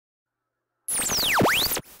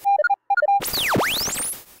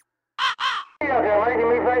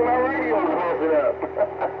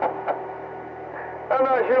I'm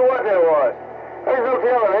not sure what that was. There's no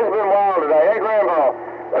telling. It's been wild today. Hey, Grandpa,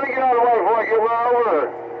 let me get out of the way before I get run over,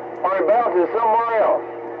 or it bounces somewhere else.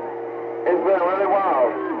 It's been really wild.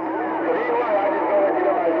 But anyway, I just want to let you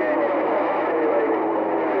know I did.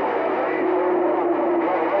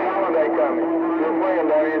 Holiday coming. Your friend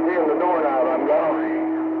down here is in the Doorknob. I'm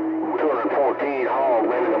gone. 214 hog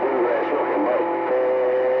winning the bluegrass looking boat.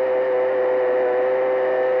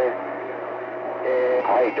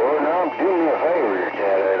 Hey, Doorknob, do me a favor.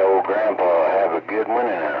 Tell that old grandpa have a good one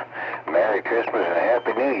and a Merry Christmas and a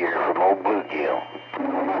Happy New Year from old Blue Gill.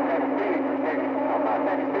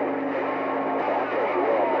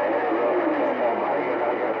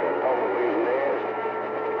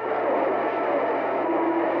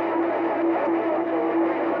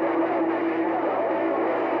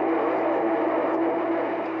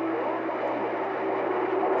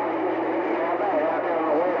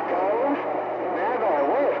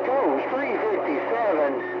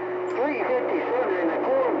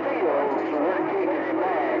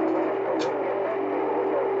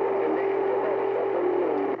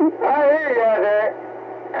 I hear you out there.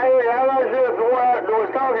 Hey, I'm not sure if the one that was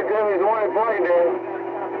talking to me is the one that played there.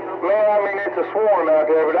 Man, I mean, it's a swarm out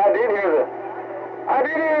there, but I did hear the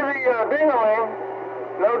ding-a-ling.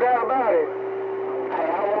 No doubt about it. Hey,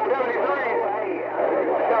 I want 73.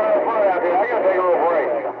 It's kind of fun out there. I got to take a little break.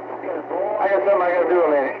 I got something I got to do a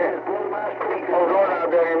minute. I'm going out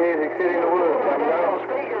there in Music City in the woods.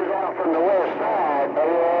 Speakers out from the west side.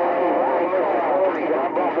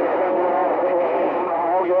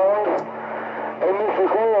 Hey, Mr.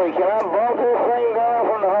 Corey, can I bump this thing down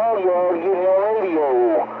from the hog yard to get your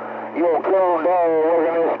radio? You'll come down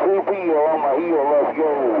working this poopy on my heel, let's go.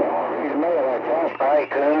 He's mad at that. Hey,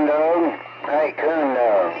 Coon dog. Hey, Coon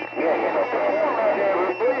dog. Yeah, no problem.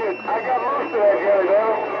 I got most of that, Jelly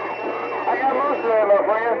dog. I got most of that, my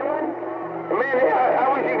friend. Man, I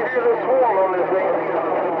wish you could hear the swarm on this thing.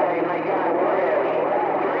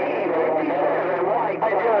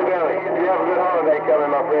 Hey, Jelly Belly, you have a good holiday coming,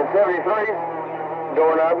 my friend. 73.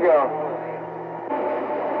 Doorknob gone.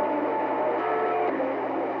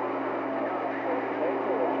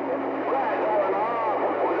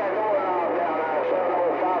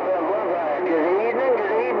 Good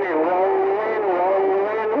evening. Rolling.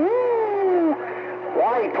 Woo!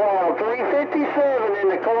 White Claw 357 in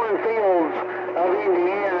the cornfields of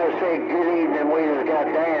Indiana said, good evening, we just got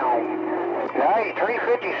down. Hey,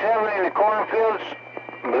 357 in the cornfields.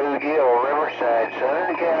 Blue Gill, Riverside,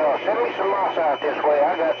 Southern Cal. Send me some moss out this way.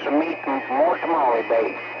 I got some meat and more tamale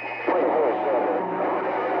bait. 24/7.